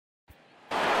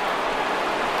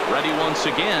Ready once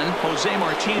again, Jose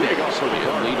Martinez.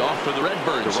 He'll lead off for the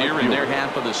Redbirds here in their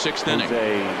half of the 6th inning.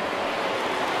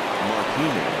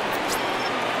 Martinez.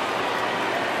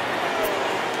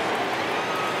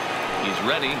 He's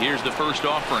ready. Here's the first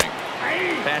offering.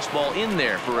 Fastball in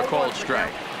there for a called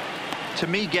strike. To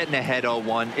me, getting ahead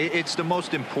 0-1, it's the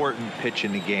most important pitch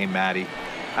in the game, Matty.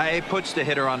 It puts the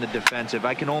hitter on the defensive.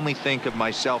 I can only think of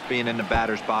myself being in the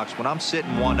batter's box. When I'm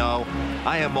sitting 1-0,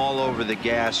 I am all over the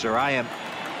gas, or I am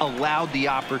allowed the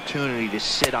opportunity to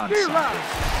sit on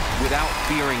something without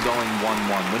fearing going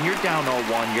 1-1. When you're down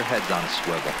 0-1, your head's on a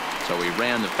swivel. So he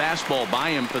ran the fastball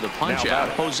by him for the punch out.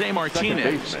 Jose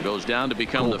Martinez goes down to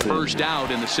become the first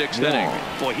out in the 6th inning.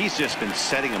 Boy, he's just been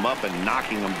setting him up and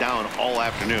knocking him down all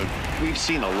afternoon. We've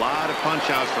seen a lot of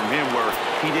punch outs from him where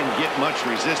he didn't get much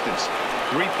resistance.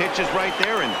 3 pitches right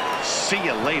there, and see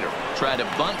you later. Try to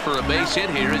bunt for a base hit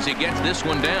here as he gets this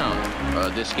one down.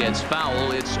 This gets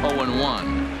foul. It's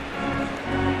 0-1.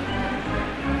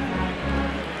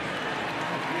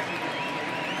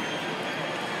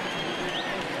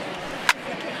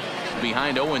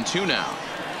 Behind 0-2 now.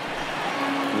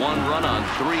 1 run on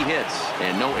 3 hits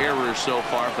and no errors so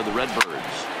far for the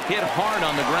Redbirds. Hit hard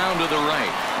on the ground to the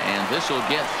right, and this will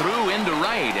get through into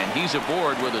right, and he's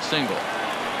aboard with a single.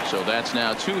 So that's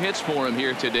now 2 hits for him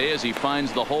here today as he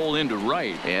finds the hole into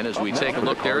right. And as we take a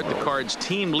look there at the Cards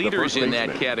team leaders in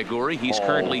that category, he's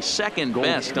currently 2nd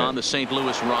best on the St.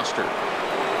 Louis roster.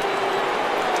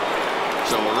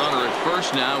 So a runner at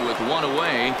first now with 1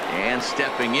 away, and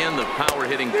stepping in, the power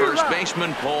hitting first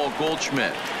baseman Paul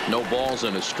Goldschmidt. No balls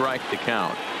and a strike to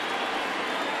count.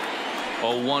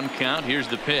 0-1 count. Here's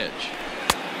the pitch.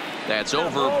 That's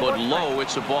over, but low.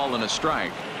 It's a ball and a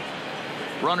strike.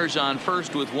 Runners on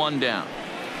first with 1 down.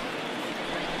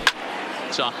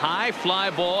 It's a high fly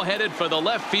ball headed for the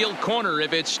left field corner.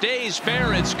 If it stays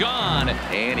fair, it's gone.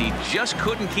 And he just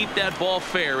couldn't keep that ball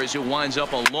fair as it winds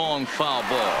up a long foul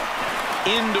ball.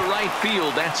 Into right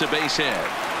field. That's a base hit.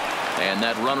 And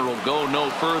that runner will go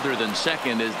no further than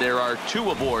second as there are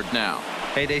 2 aboard now.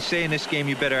 Hey, they say in this game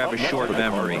you better have a short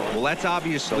memory. Well, that's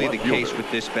obviously the case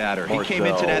with this batter. He came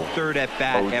into that 3rd at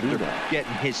bat after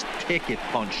getting his ticket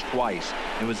punched twice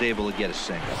and was able to get a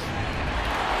single.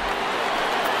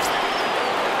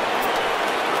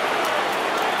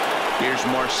 Here's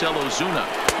Marcell Ozuna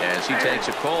as he takes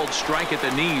a called strike at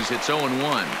the knees. It's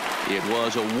 0-1. It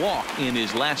was a walk in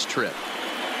his last trip.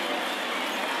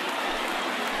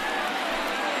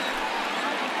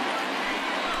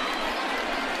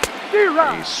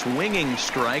 A swinging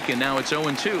strike, and now it's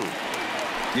 0-2.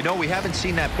 You know, we haven't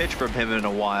seen that pitch from him in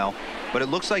a while, but it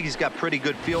looks like he's got pretty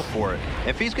good feel for it.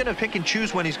 If he's going to pick and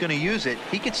choose when he's going to use it,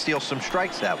 he could steal some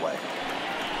strikes that way.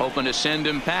 Hoping to send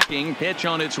him packing. Pitch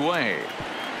on its way.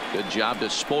 Good job to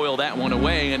spoil that one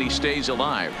away, and he stays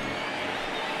alive.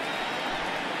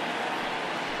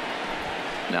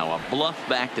 Now a bluff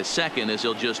back to second as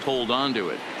he'll just hold on to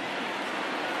it.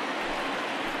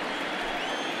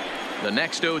 The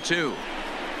next 0-2.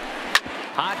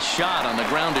 Hot shot on the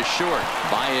ground to short.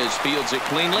 Baez fields it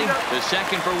cleanly. The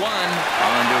second for 1 on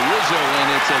to Rizzo, and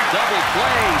it's a double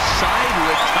play. Side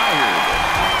retired.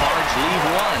 Cards leave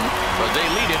 1, but they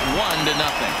lead it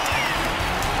 1-0.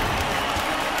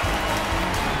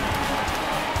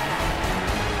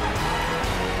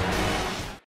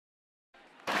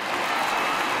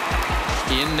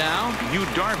 In now, Yu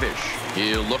Darvish.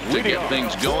 He'll look to get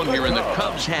things going here in the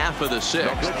Cubs half of the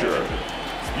 6th.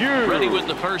 Ready with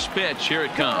the first pitch. Here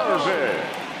it comes.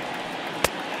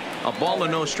 A ball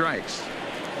and no strikes.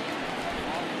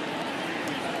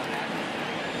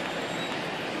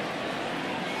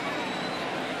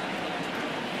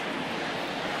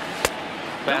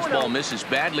 Fastball misses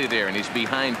badly there, and he's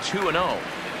behind 2-0.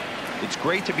 It's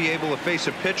great to be able to face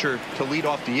a pitcher to lead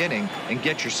off the inning and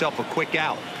get yourself a quick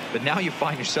out. But now you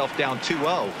find yourself down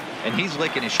 2-0, and he's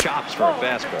licking his chops for a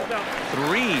fastball.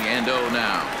 3-0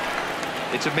 now.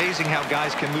 It's amazing how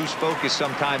guys can lose focus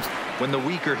sometimes when the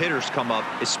weaker hitters come up,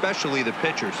 especially the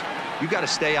pitchers. You got to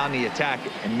stay on the attack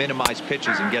and minimize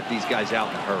pitches and get these guys out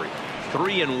in a hurry.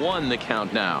 3-1 the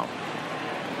count now.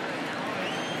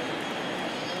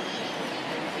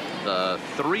 The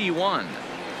 3-1.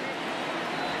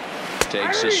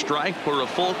 Takes a strike for a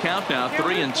full count now.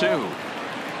 3-2.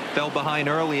 Fell behind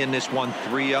early in this one,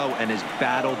 3-0, and has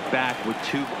battled back with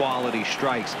 2 quality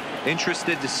strikes.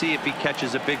 Interested to see if he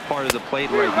catches a big part of the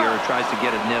plate right here or tries to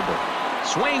get a nibble.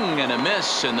 Swing and a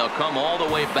miss, and they'll come all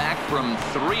the way back from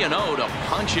 3-0 to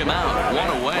punch him out.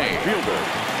 1 away.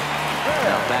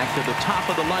 Now back to the top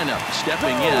of the lineup.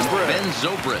 Stepping in, Ben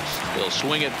Zobrist. He'll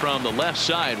swing it from the left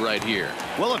side right here.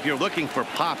 Well, if you're looking for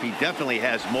pop, he definitely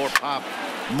has more pop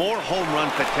More home run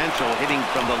potential hitting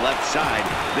from the left side.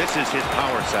 This is his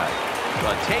power side.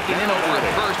 But taking in over at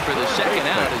first for the second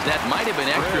out, as that might have been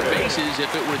extra bases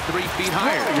if it were 3 feet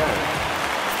higher.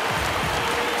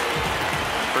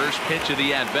 First pitch of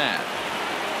the at-bat.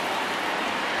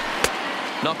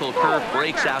 Knuckle curve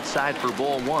breaks outside for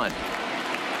ball 1.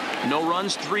 No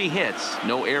runs, 3 hits.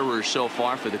 No errors so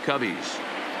far for the Cubbies.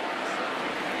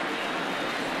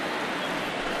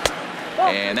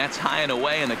 And that's high and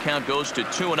away, and the count goes to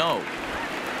 2-0.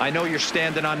 I know you're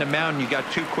standing on the mound. You got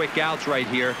 2 quick outs right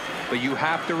here, but you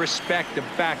have to respect the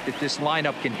fact that this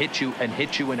lineup can hit you and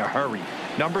hit you in a hurry.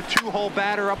 Number 2 hole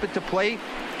batter up at the plate.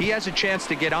 He has a chance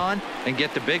to get on and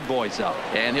get the big boys up.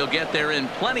 And he'll get there in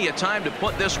plenty of time to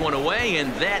put this one away,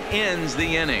 and that ends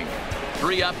the inning.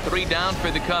 3 up, 3 down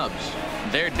for the Cubs.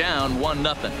 They're down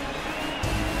 1-0.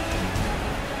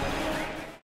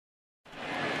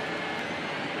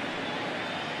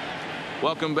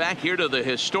 Welcome back here to the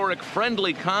historic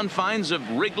friendly confines of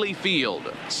Wrigley Field.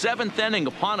 7th inning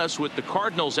upon us with the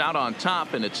Cardinals out on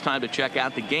top, and it's time to check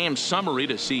out the game summary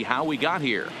to see how we got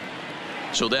here.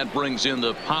 So that brings in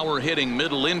the power-hitting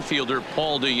middle infielder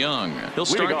Paul DeJong. He'll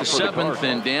start the 7th,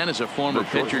 and Dan, as a former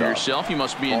pitcher yourself, you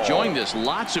must be enjoying this.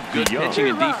 Lots of good pitching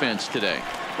and defense today.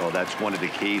 Oh, that's one of the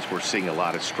keys. We're seeing a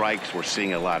lot of strikes. We're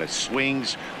seeing a lot of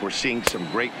swings. We're seeing some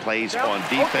great plays on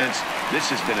defense. This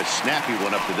has been a snappy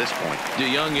one up to this point.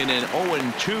 DeJong in an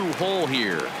 0-2 hole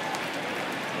here.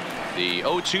 The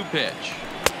 0-2 pitch.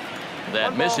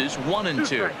 That misses.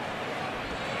 1-2.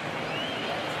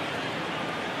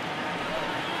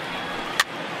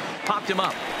 Popped him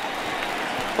up.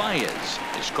 Baez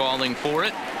is calling for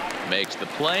it. Makes the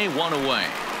play. 1 away.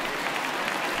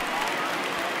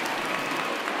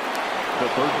 The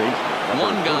third baseman.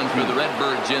 1 gone for the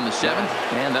Redbirds in the 7th,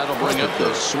 and that'll bring up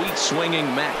the sweet swinging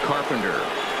Matt Carpenter.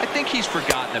 I think he's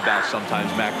forgotten about sometimes,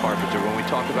 Matt Carpenter. When we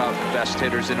talk about the best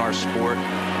hitters in our sport,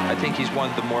 I think he's one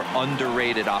of the more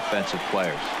underrated offensive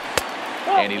players.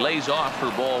 And he lays off for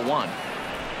ball 1.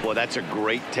 Well, that's a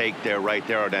great take there, right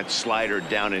there, on that slider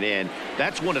down and in.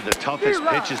 That's one of the toughest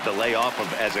pitches to lay off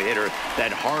of as a hitter.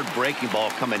 That hard breaking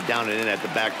ball coming down and in at the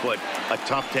back foot. A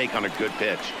tough take on a good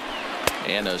pitch.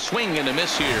 And a swing and a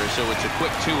miss here, so it's a quick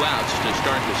 2 outs to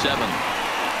start the 7th.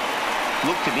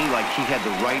 Looked to me like he had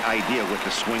the right idea with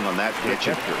the swing on that pitch.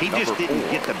 He just didn't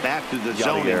get the bat through the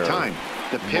zone in time.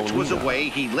 The pitch was away.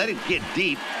 He let it get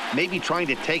deep, maybe trying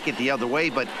to take it the other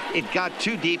way, but it got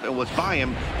too deep and was by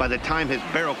him by the time his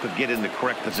barrel could get in the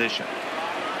correct position.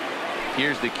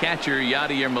 Here's the catcher,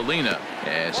 Yadier Molina,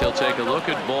 as he'll take a look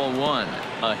at ball 1.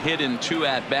 A hit in 2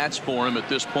 at-bats for him at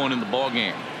this point in the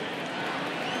ballgame.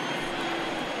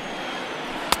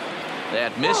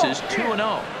 That misses.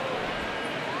 2-0.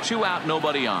 2 out,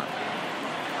 nobody on.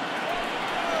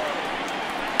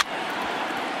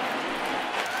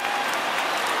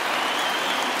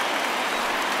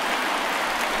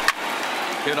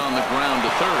 Hit on the ground to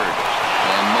third,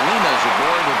 and Molina's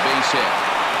aboard with base hit.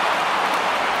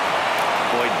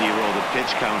 Boy, D-Roll, the pitch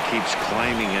count keeps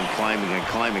climbing and climbing and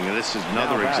climbing, and this is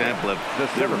another example of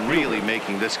they're really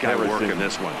making this guy work in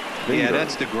this one. Yeah,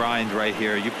 that's the grind right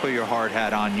here. You put your hard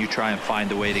hat on, you try and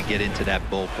find a way to get into that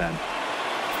bullpen.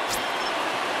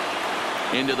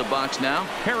 Into the box now,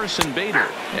 Harrison Bader,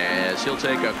 as he'll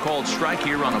take a called strike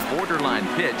here on a borderline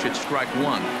pitch at strike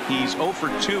 1. He's 0 for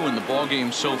 2 in the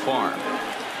ballgame so far.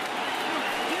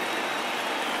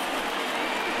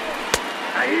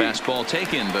 Fastball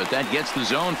taken, but that gets the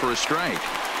zone for a strike.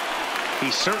 He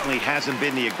certainly hasn't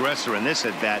been the aggressor in this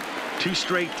at bat. 2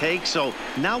 straight takes, so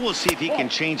now we'll see if he can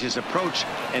change his approach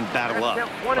and battle up.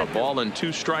 A ball and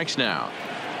 2 strikes now.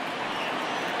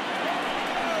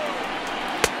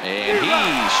 And he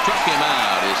struck him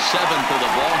out, his 7th of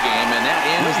the ball game, and that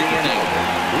ends the inning.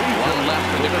 1 left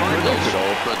for the Cardinals,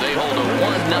 but they hold a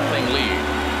 1-0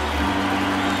 lead.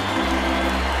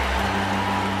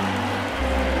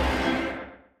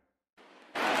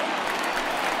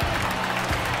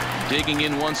 Digging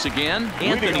in once again,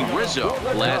 Anthony Rizzo.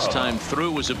 Last time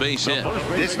through was a base hit.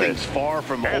 This thing's far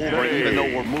from over, even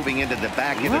though we're moving into the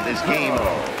back end of this game.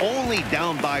 Only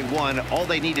down by 1. All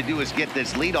they need to do is get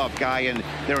this leadoff guy, and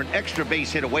they're an extra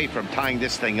base hit away from tying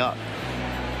this thing up.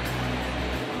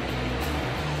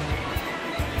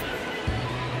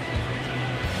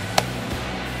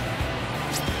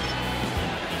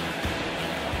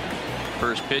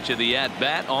 First pitch of the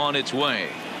at-bat on its way.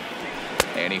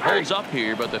 And he holds up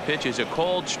here, but the pitch is a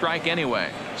cold strike anyway.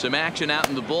 Some action out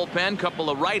in the bullpen. Couple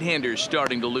of right-handers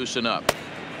starting to loosen up.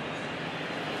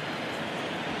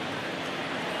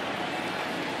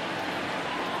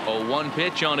 A 1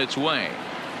 pitch on its way.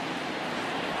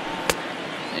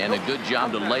 And a good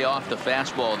job to lay off the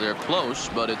fastball. They're close,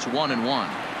 but it's 1-1.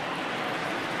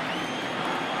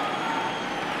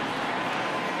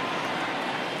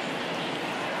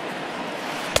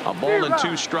 A ball and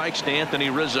 2 strikes to Anthony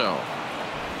Rizzo.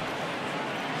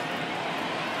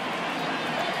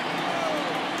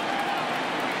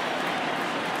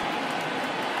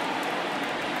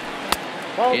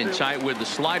 In tight with the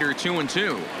slider,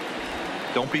 2-2.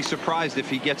 Don't be surprised if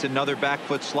he gets another back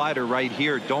foot slider right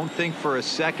here. Don't think for a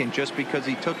second, just because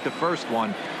he took the first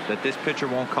one, that this pitcher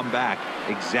won't come back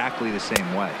exactly the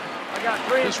same way.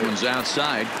 This one's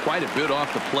outside, quite a bit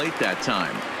off the plate that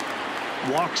time.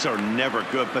 Walks are never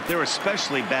good, but they're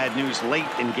especially bad news late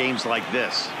in games like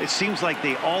this. It seems like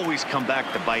they always come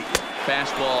back to bite.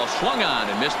 Fastball swung on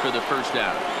and missed for the first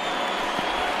out.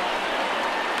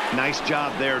 Nice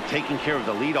job there taking care of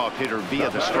the leadoff hitter via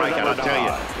the strikeout. I'll tell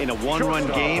you, in a one-run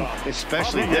game,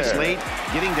 especially this late,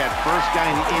 getting that first guy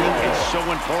in the inning is so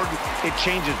important. It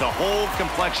changes the whole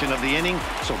complexion of the inning,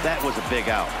 so that was a big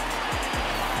out.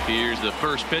 Here's the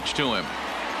first pitch to him.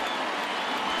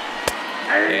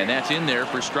 And that's in there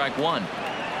for strike 1.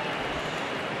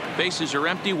 Bases are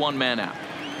empty, 1 man out.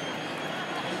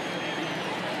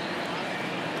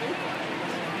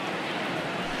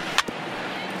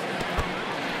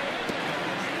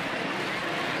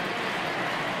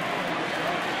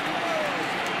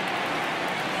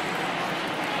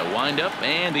 Windup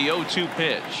and the 0-2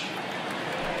 pitch.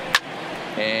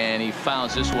 And he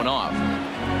fouls this one off.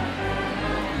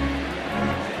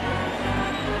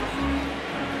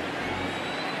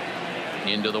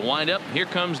 Into the windup. Here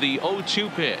comes the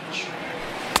 0-2 pitch.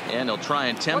 And he'll try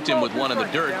and tempt him with one in the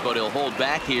dirt, but he'll hold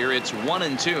back here. It's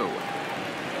 1-2.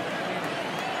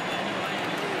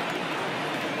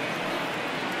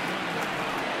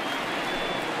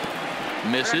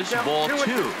 Misses, ball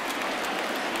 2.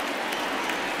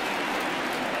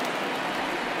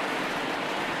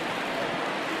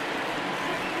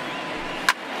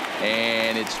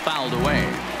 And it's fouled away.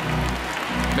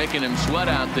 Making him sweat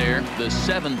out there. The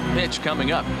 7th pitch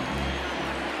coming up.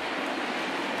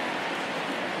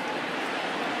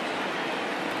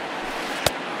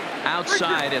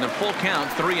 Outside and a full count,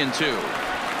 3-2.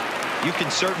 You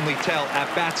can certainly tell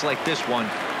at bats like this one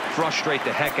frustrate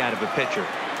the heck out of a pitcher,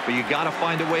 but you got to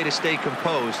find a way to stay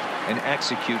composed and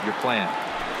execute your plan.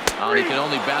 He can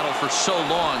only battle for so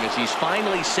long as he's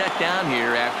finally set down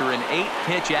here after an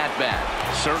 8-pitch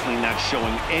at-bat. Certainly not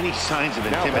showing any signs of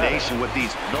intimidation with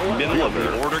these middle of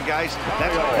the order guys.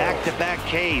 That's back-to-back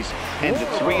Ks, and the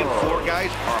 3 and 4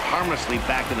 guys are harmlessly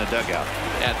back in the dugout.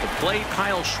 At the plate,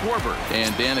 Kyle Schwarber.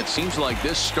 And Dan, it seems like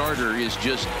this starter is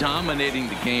just dominating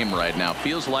the game right now.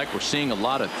 Feels like we're seeing a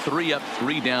lot of 3-up,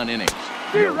 3-down innings.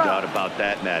 No doubt about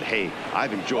that, Matt. Hey,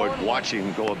 I've enjoyed watching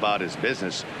him go about his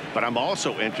business, but I'm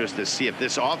also interested to see if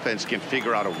this offense can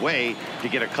figure out a way to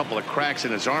get a couple of cracks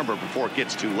in his armor before it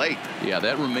gets too late. Yeah,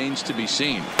 that remains to be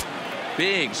seen.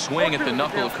 Big swing at the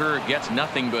knuckle curve, gets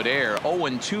nothing but air.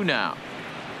 0-2 now.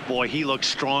 Boy, he looks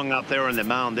strong out there on the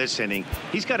mound this inning.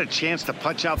 He's got a chance to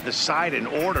punch out the side in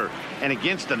order, and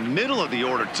against the middle of the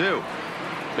order, too.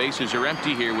 Bases are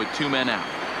empty here with 2 men out.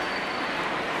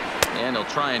 And he'll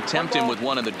try and tempt him with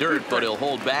one in the dirt, but he'll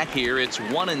hold back here. It's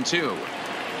 1-2.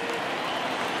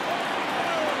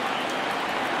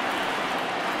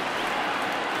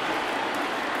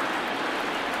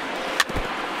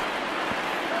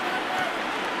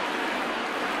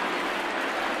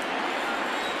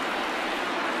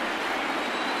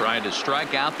 Trying to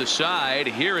strike out the side.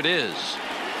 Here it is.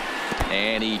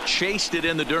 And he chased it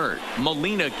in the dirt.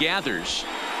 Molina gathers.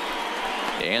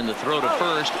 And the throw to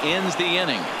first ends the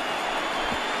inning.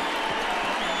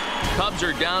 Cubs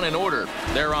are down in order.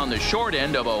 They're on the short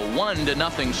end of a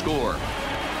 1-0 score.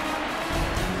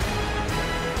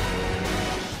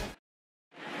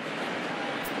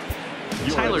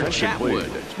 Tyler Chatwood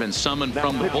has been summoned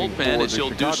from the bullpen as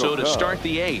he'll do so to start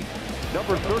the 8th.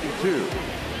 Number 32,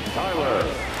 Tyler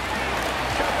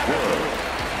Chatwood.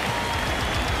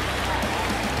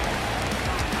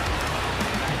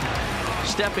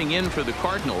 Stepping in for the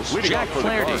Cardinals, Jack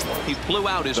Flaherty. He flew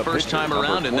out his first time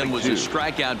around and then was a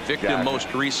strikeout victim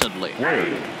most recently.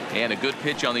 And a good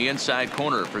pitch on the inside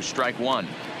corner for strike 1.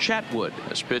 Chatwood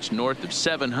has pitched north of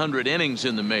 700 innings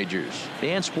in the majors.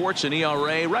 Dan sports an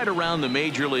ERA right around the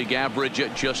major league average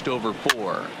at just over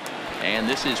 4. And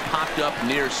this is popped up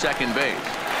near second base.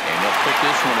 And they'll put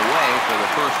this one away for the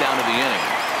first out of the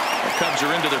inning. The Cubs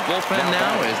are into their bullpen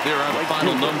now as there are the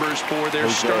final numbers for their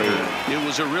starter. It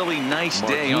was a really nice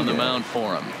day on the mound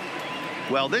for him.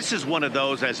 Well, this is one of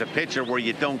those as a pitcher where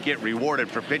you don't get rewarded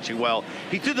for pitching well.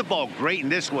 He threw the ball great in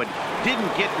this one.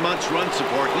 Didn't get much run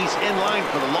support. He's in line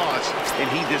for the loss, and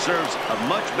he deserves a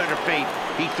much better fate.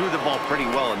 He threw the ball pretty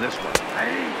well in this one.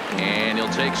 And he'll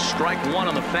take strike one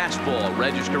on the fastball,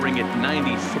 registering at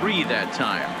 93 that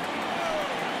time.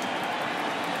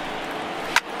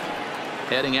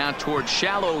 Heading out toward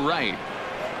shallow right.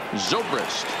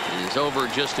 Zobrist is over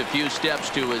just a few steps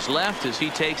to his left as he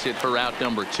takes it for out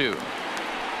number 2.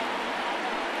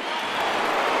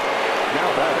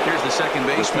 Here's the second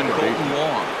baseman, Colton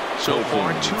Wong. So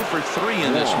far, 2 for 3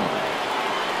 in this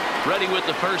one. Ready with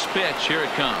the first pitch. Here it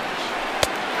comes.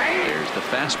 There's the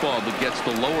fastball that gets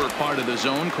the lower part of the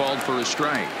zone, called for a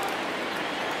strike.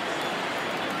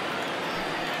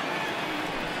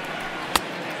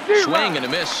 Swing and a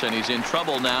miss, and he's in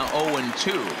trouble now.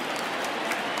 0-2.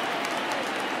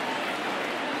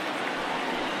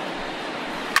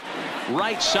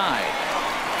 Right side.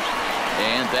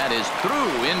 And that is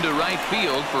through into right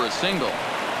field for a single.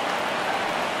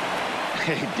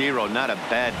 Hey, Dero, not a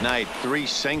bad night. 3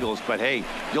 singles, but hey,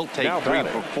 you'll take 3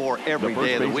 for 4 every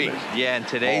day of the week. Yeah, in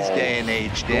today's day and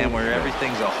age, Dan, where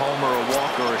everything's a homer, a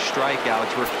walk, or a strikeout,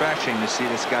 it's refreshing to see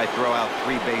this guy throw out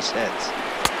 3 base hits.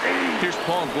 Here's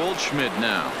Paul Goldschmidt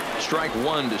now. Strike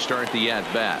 1 to start the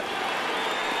at-bat.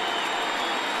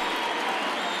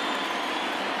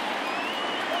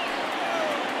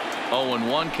 Oh, and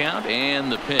 1 count, and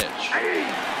the pitch.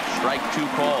 Strike 2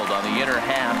 called on the inner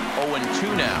half.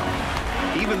 0-2 now.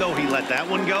 Even though he let that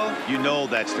one go, you know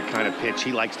that's the kind of pitch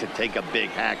he likes to take a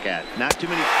big hack at. Not too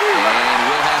many. And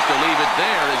we'll have to leave it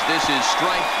there as this is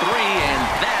strike 3, and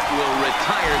that will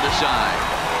retire the side.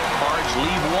 Cards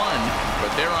leave 1,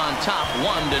 but they're on top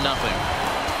 1-0.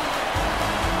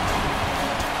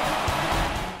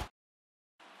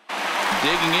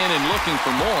 Digging in and looking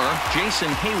for more, Jason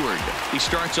Hayward. He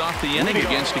starts off the inning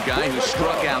against a guy who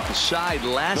struck out the side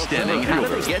last inning. How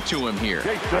did they get to him here?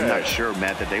 I'm not sure,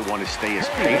 Matt, that they want to stay as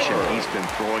patient. He's been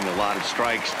throwing a lot of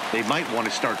strikes. They might want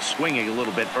to start swinging a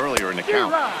little bit earlier in the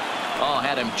count. Oh,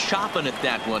 had him chopping at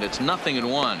that one. It's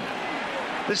 0-1.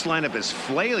 This lineup is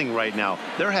flailing right now.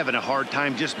 They're having a hard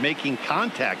time just making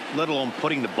contact, let alone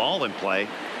putting the ball in play.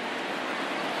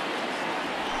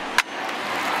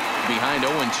 Behind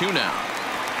 0-2 now.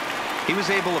 He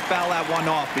was able to foul that one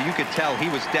off, but you could tell he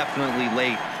was definitely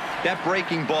late. That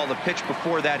breaking ball, the pitch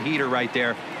before that heater right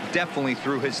there, definitely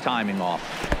threw his timing off.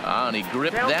 And he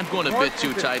gripped that one a bit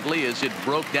too tightly as it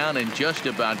broke down and just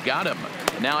about got him.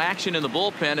 Now action in the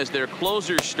bullpen as their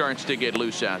closer starts to get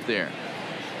loose out there.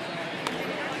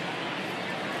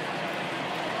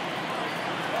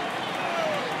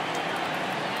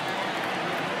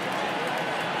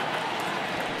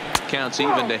 Counts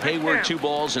even to Hayward. 2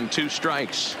 balls and 2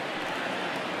 strikes.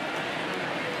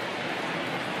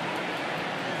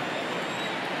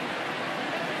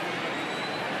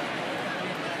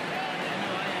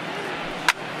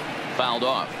 Fouled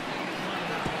off.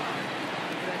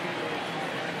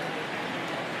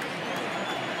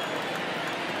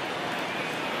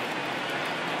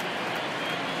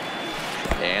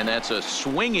 And that's a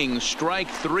swinging strike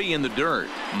 3 in the dirt.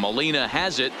 Molina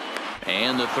has it.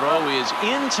 And the throw is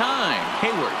in time.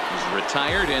 Hayward is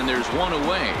retired, and there's 1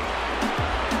 away.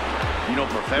 You know,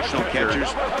 professional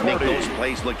catchers make those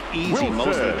plays look easy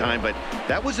most of the time, but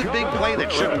that was a big play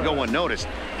that shouldn't go unnoticed.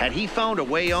 Had he found a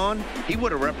way on, he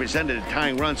would have represented a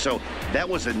tying run, so that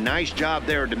was a nice job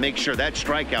there to make sure that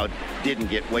strikeout didn't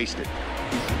get wasted.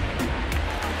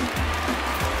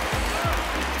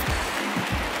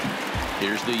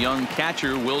 Here's the young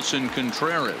catcher, Wilson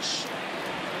Contreras,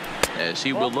 as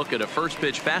he will look at a first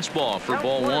pitch fastball for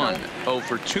ball 1. 0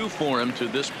 for 2 for him to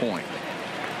this point.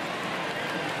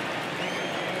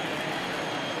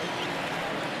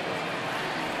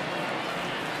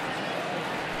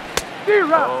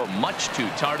 Oh, much too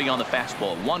tardy on the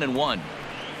fastball. 1-1.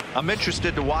 I'm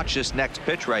interested to watch this next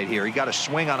pitch right here. He got a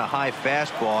swing on a high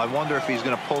fastball. I wonder if he's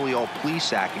going to pull the old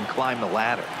Plesac and climb the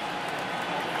ladder.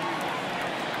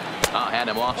 Had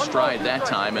him off stride that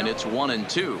time, and it's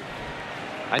 1-2.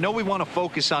 I know we want to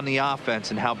focus on the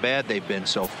offense and how bad they've been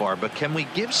so far, but can we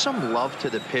give some love to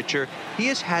the pitcher? He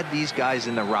has had these guys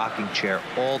in the rocking chair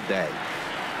all day.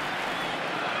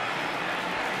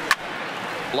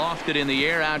 Lofted in the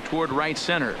air out toward right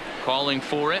center. Calling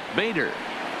for it, Bader.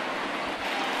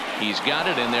 He's got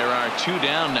it, and there are 2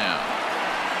 down now.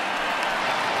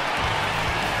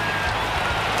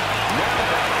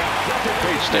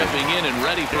 Stepping in and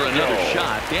ready for another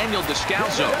shot, Daniel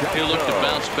Descalso. He'll look to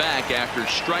bounce back after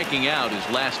striking out his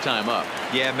last time up.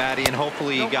 Yeah, Matty, and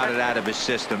hopefully he got it out of his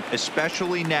system,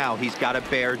 especially now he's got to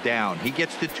bear down. He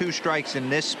gets the 2 strikes in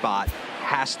this spot,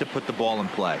 has to put the ball in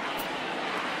play.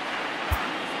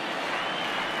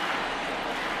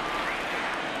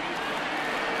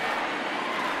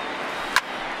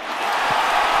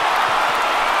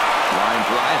 Line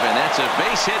drive, and that's a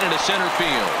base hit into center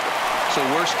field. So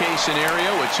worst case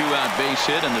scenario, a 2-out base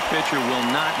hit, and the pitcher will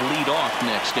not lead off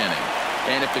next inning.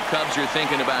 And if the Cubs are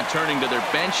thinking about turning to their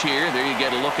bench here, there you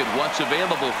get a look at what's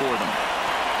available for them.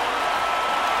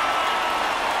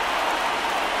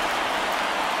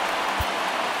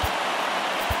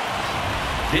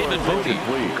 David Bodie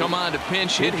come on to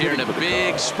pinch hit here in a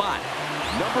big spot.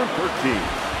 Number 13,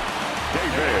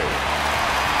 David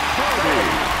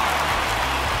Bodie.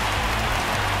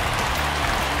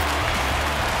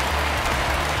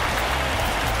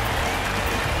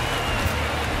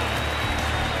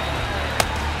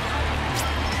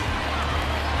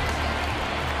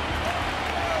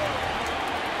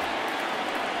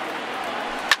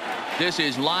 This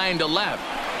is line to left,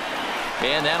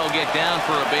 and that'll get down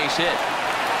for a base hit.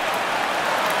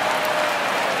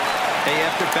 Hey,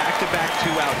 after back-to-back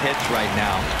 2-out hits right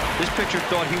now, this pitcher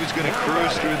thought he was going to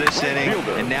cruise through this inning,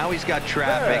 and now he's got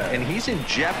traffic, and he's in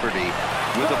jeopardy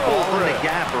with a ball in the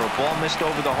gap or a ball missed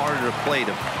over the heart of the plate,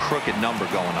 a crooked number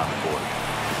going on the board.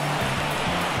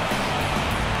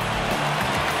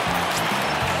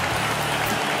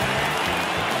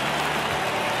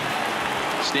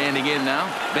 Standing in now,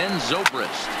 Ben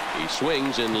Zobrist. He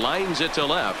swings and lines it to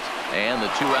left, and the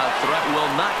 2-out threat will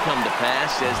not come to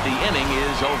pass as the inning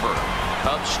is over.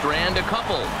 Cubs strand a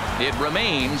couple. It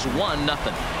remains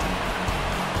 1-0.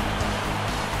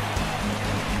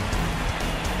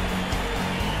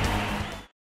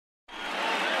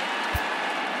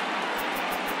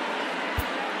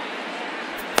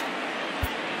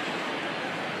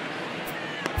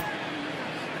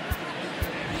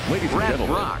 Brad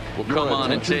Brock will come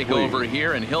on and take over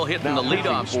here, and he'll hit in the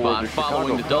leadoff spot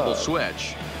following the double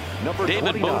switch.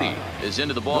 David Bodie is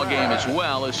into the ball game as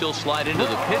well, as he'll slide into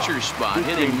the pitcher's spot,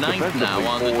 hitting ninth now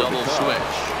on the double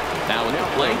switch. Now at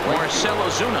the plate, Marcell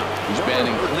Ozuna. He's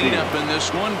batting cleanup in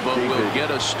this one, but will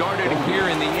get us started here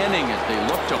in the inning as they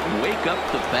look to wake up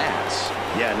the bats.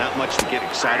 Yeah, not much to get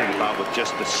excited about with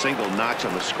just a single notch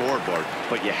on the scoreboard,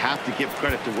 but you have to give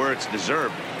credit to where it's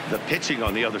deserved. The pitching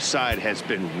on the other side has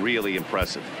been really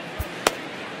impressive.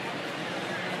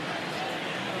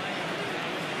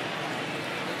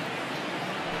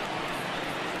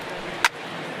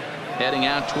 Heading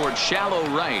out towards shallow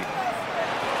right.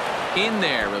 In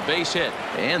there, a base hit,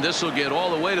 and this will get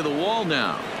all the way to the wall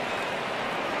now.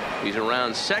 He's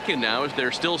around second now as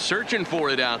they're still searching for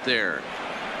it out there.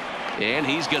 And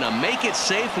he's going to make it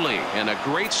safely, and a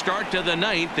great start to the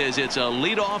ninth as it's a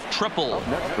leadoff triple.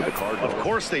 Of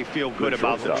course they feel good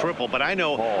about the triple, but I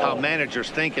know how managers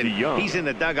think, and he's in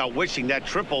the dugout wishing that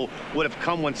triple would have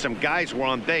come when some guys were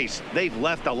on base. They've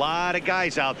left a lot of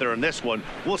guys out there in this one.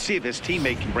 We'll see if his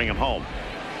teammate can bring him home.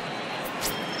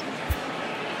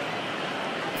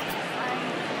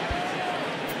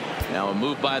 Now a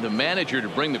move by the manager to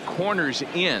bring the corners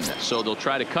in, so they'll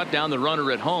try to cut down the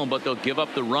runner at home, but they'll give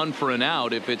up the run for an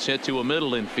out if it's hit to a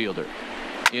middle infielder.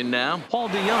 In now, Paul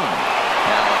DeYoung.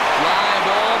 Now a fly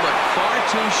ball, but far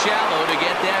too shallow to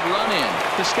get that run in.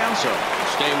 Descalso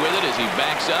will stay with it as he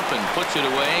backs up and puts it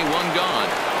away. One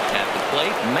gone. At the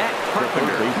plate, Matt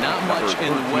Carpenter. Not much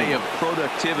in the way of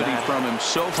productivity from him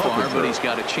so far, but he's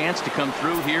got a chance to come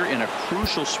through here in a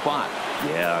crucial spot.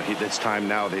 Yeah, it's time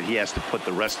now that he has to put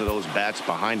the rest of those bats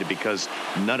behind it, because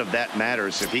none of that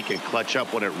matters if he can clutch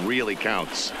up when it really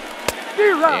counts.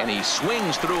 And he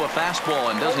swings through a fastball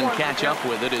and doesn't catch up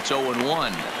with it. It's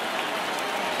 0-1.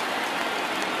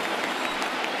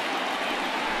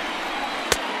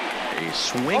 A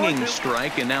swinging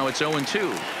strike, and now it's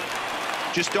 0-2.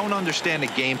 Just don't understand the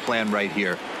game plan right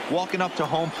here. Walking up to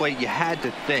home plate, you had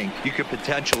to think you could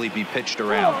potentially be pitched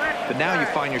around. But now you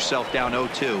find yourself down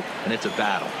 0-2, and it's a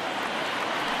battle.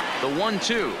 The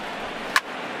 1-2.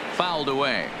 Fouled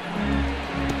away.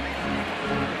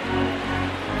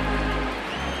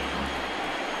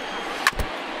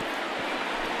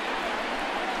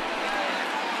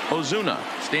 Ozuna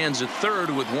stands at third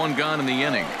with one gone in the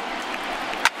inning.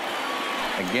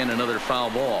 Again, another foul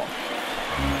ball.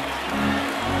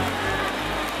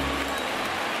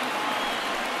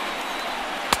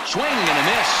 Swing and a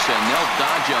miss, and they'll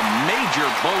dodge a major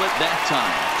bullet that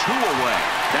time. 2 away.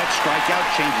 That strikeout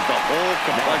changes the whole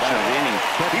complexion of the inning.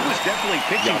 He was definitely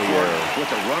pitching for it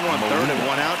with a runner on third and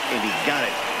 1 out, and he got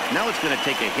it. Now it's going to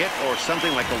take a hit or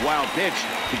something like a wild pitch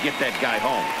to get that guy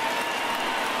home.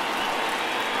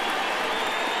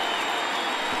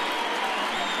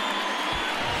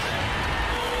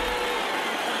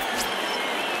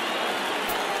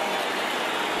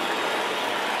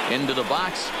 Into the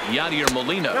box, Yadier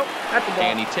Molina. Nope, that's the ball.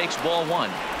 And he takes ball one.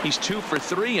 He's 2 for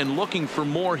 3 and looking for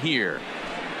more here.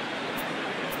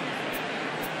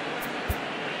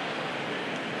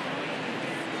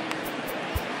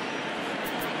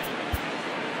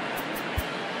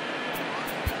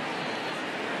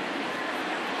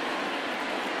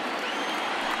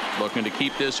 Looking to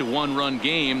keep this a one-run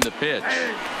game. The pitch.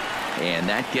 And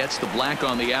that gets the black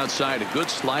on the outside. A good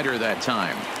slider that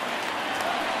time.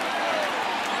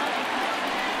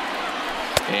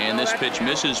 And this pitch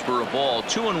misses for a ball.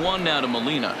 2-1 now to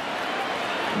Molina.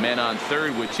 Men on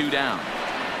third with 2 down.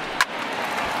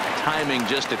 Timing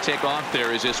just a tick off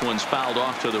there as this one's fouled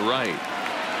off to the right.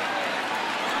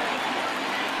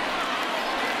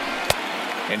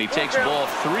 And he takes ball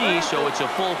 3, so it's a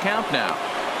full count now.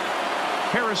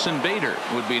 Harrison Bader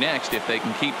would be next if they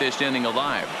can keep this inning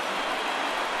alive.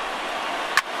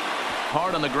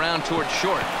 Hard on the ground towards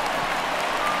short.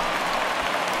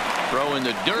 Throw in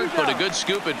the dirt, but a good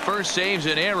scoop at first saves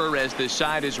an error as this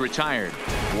side is retired.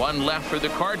 1 left for the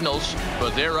Cardinals,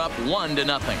 but they're up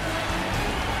 1-0.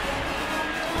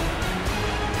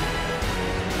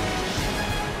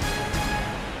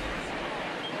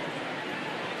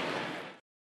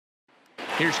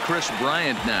 Here's Chris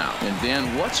Bryant now. And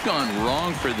Dan, what's gone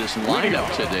wrong for this lineup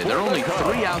today? They're only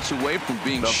 3 outs away from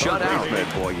being shut out.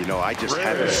 Boy, you know, I just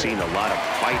haven't seen a lot of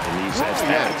fight in these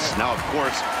at-bats. Now, of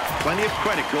course, plenty of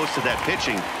credit goes to that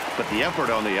pitching, but the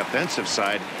effort on the offensive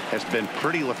side has been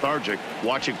pretty lethargic.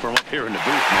 Watching from up here in the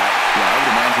booth, Matt. Yeah, I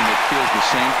would imagine it feels the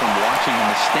same from watching in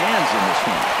the stands in this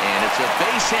one. And it's a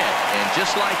base hit. And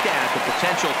just like that, the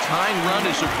potential tying run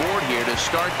is aboard here to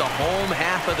start the home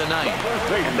half of the ninth.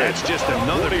 And that's just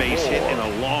another base hit in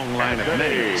a long line of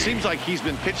many. Seems like he's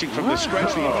been pitching from the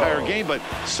stretch the entire game, but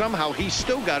somehow he's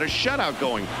still got a shutout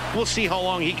going. We'll see how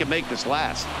long he can make this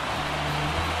last.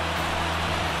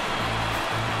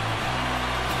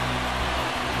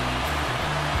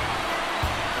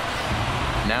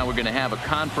 Now we're going to have a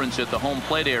conference at the home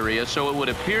plate area, so it would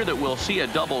appear that we'll see a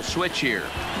double switch here.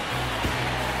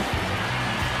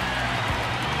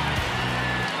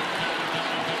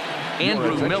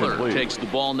 Andrew Miller takes the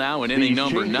ball now in inning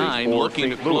number 9,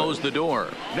 looking to close the door.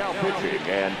 Now pitching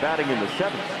and batting in the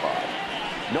 7th spot,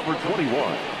 number 21,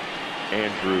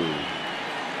 Andrew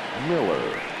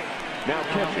Miller. Now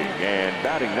catching and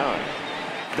batting 9,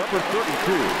 number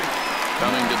 32.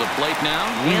 Coming to the plate now,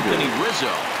 Anthony Rizzo.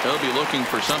 He'll be looking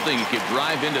for something he could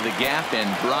drive into the gap and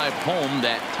drive home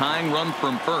that tying run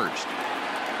from first.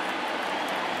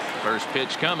 First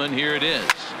pitch coming. Here it is.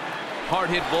 Hard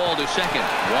hit ball to second.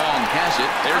 Wong has it.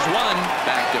 There's one.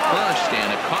 Back to first, and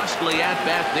a costly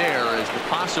at-bat there as the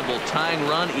possible tying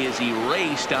run is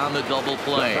erased on the double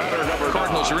play.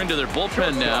 Cardinals are into their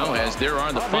bullpen now, as there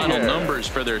are the final numbers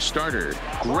for their starter.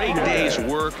 Great day's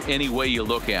work any way you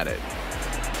look at it.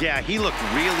 Yeah, he looked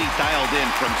really dialed in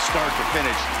from start to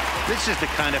finish. This is the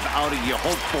kind of outing you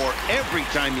hope for every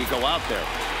time you go out there.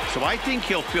 So I think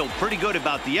he'll feel pretty good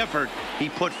about the effort he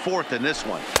put forth in this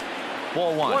one.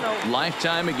 Ball 1.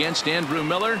 Lifetime against Andrew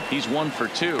Miller. He's 1 for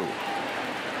 2.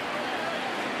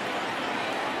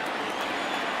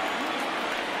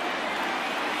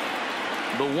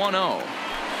 The 1-0.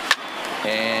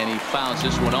 And he fouls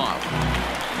this one off.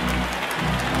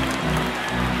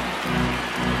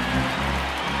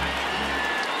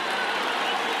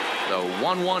 The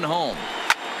 1-1 home.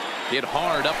 Hit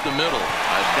hard up the middle.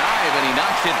 A dive, and he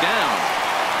knocks it down.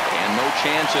 And no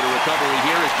chance at a recovery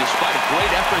here, as despite a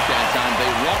great effort that time,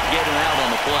 they won't get an out on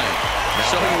the play.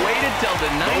 So he waited till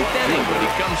the 9th inning, but he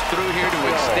comes through here to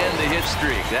extend the hit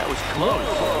streak. That was close.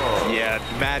 Yeah,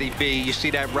 Matty B, you see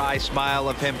that wry smile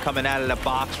of him coming out of the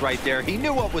box right there. He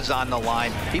knew what was on the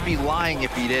line. He'd be lying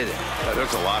if he didn't. Yeah,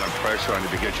 there's a lot of pressure on you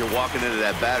because you're walking into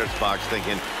that batter's box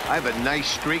thinking, I have a nice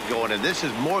streak going, and this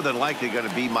is more than likely going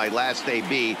to be my last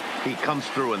AB. He comes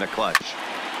through in the clutch.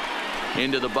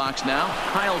 Into the box now,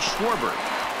 Kyle Schwarber.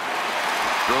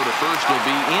 Throw to first will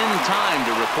be in time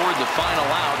to record the final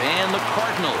out, and the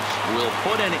Cardinals will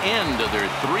put an end to their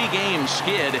 3-game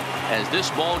skid as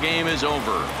this ball game is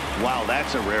over. Wow,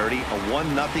 that's a rarity. A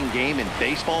 1-0 game in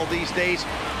baseball these days.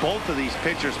 Both of these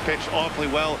pitchers pitched awfully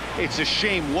well. It's a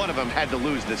shame one of them had to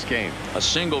lose this game. A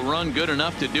single run good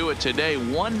enough to do it today.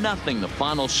 1-0 the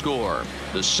final score.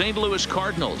 The St. Louis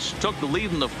Cardinals took the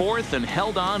lead in the 4th and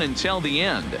held on until the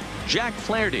end. Jack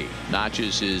Flaherty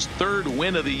notches his 3rd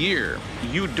win of the year.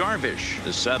 Yu Darvish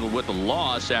is settled with a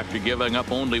loss after giving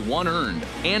up only 1 earned.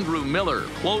 Andrew Miller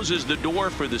closes the door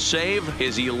for the save,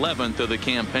 his 11th of the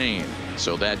campaign.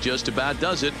 So that just about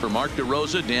does it for Mark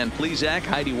DeRosa, Dan Plesac,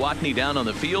 Heidi Watney down on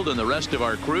the field, and the rest of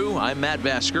our crew. I'm Matt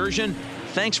Vasgersian.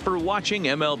 Thanks for watching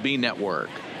MLB Network.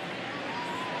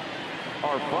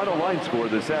 Our final line score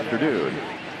this afternoon.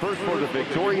 First for the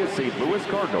victorious St. Louis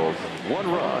Cardinals,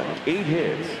 1 run, 8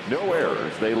 hits, no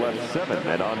errors. They left 7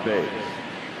 men on base.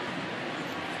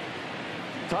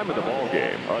 Time of the ball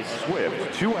game, a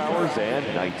swift 2 hours and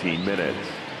 19 minutes.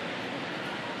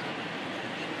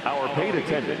 Our paid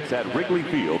attendance at Wrigley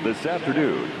Field this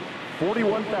afternoon,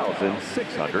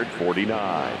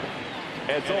 41,649.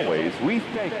 As always, we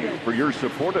thank you for your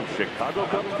support of Chicago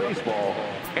Cubs baseball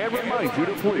and remind you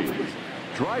to please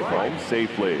drive home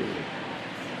safely.